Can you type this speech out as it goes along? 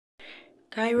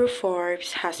Kairo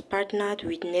Forbes has partnered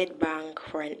with Nedbank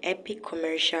for an epic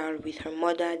commercial with her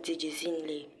mother DJ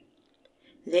Zinle.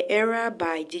 The Era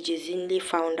by DJ Zinle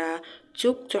founder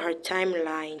took to her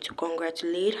timeline to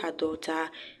congratulate her daughter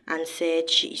and said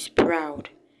she is proud.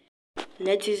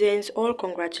 Netizens all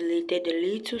congratulated the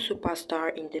little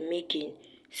superstar in the making,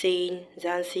 saying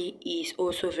Zanzi is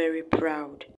also very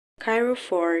proud. Kairo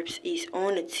Forbes is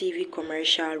on a TV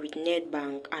commercial with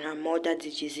Nedbank and her mother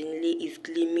DJ Zinle is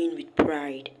gleaming with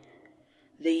pride.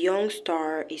 The young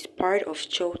star is part of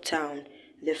Showtown,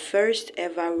 the first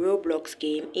ever Roblox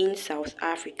game in South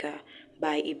Africa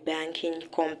by a banking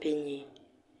company.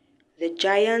 The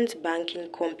giant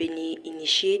banking company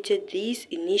initiated this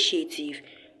initiative,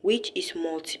 which is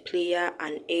multiplayer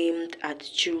and aimed at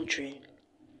children.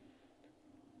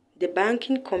 The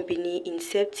banking company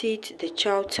incepted the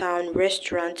Showtown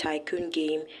Restaurant Tycoon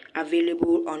game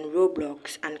available on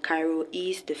Roblox, and Kairo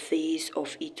is the face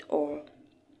of it all.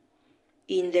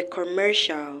 In the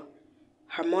commercial,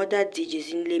 her mother DJ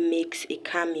Zinle makes a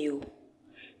cameo.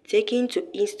 Taking to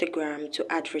Instagram to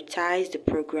advertise the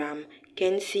program,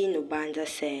 Kensi Nobanda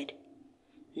said,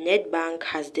 Nedbank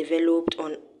has developed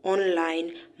an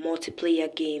online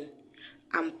multiplayer game.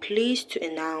 I'm pleased to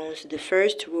announce the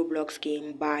first Roblox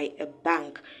game by a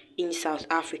bank in South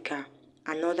Africa,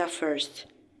 another first.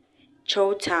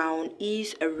 Showtown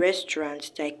is a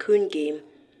restaurant tycoon game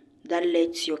that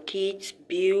lets your kids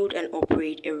build and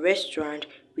operate a restaurant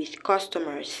with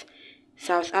customers,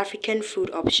 South African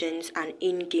food options and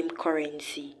in-game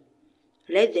currency.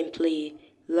 Let them play,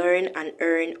 learn and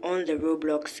earn on the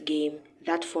Roblox game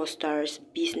that fosters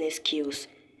business skills.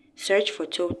 Search for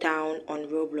Showtown on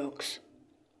Roblox.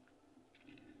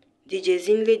 DJ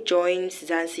Zinle joins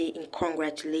Zanzi in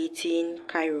congratulating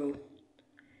Kairo.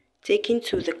 Taking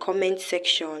to the comment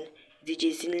section,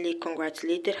 DJ Zinle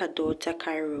congratulated her daughter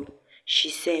Kairo. She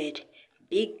said,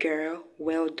 "Big girl,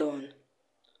 well done."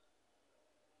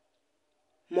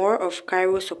 More of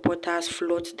Kairo supporters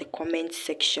flood the comment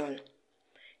section.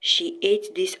 She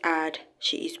ate this ad,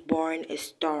 she is born a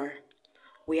star.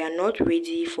 We are not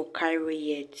ready for Kairo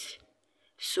yet.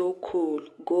 So cool,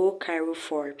 go Kairo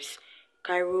Forbes.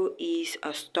 Kairo is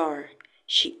a star.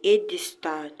 She ate this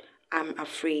star, I'm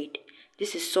afraid.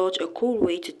 This is such a cool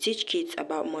way to teach kids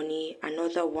about money.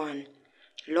 Another one.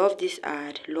 Love this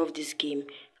ad, love this game.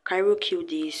 Kairo killed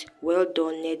this, well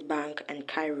done Nedbank and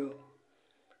Kairo.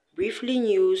 Briefly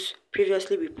News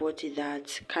previously reported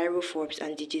that Kairo Forbes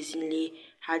and DJ Zinle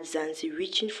had Zanzi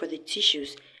reaching for the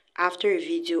tissues after a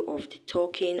video of the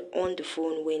talking on the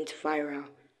phone went viral.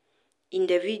 In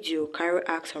the video, Kairo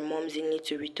asked her mom Zinle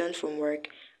to return from work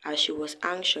as she was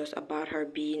anxious about her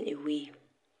being away.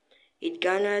 It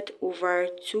garnered over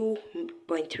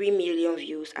 2.3 million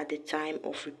views at the time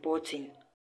of reporting.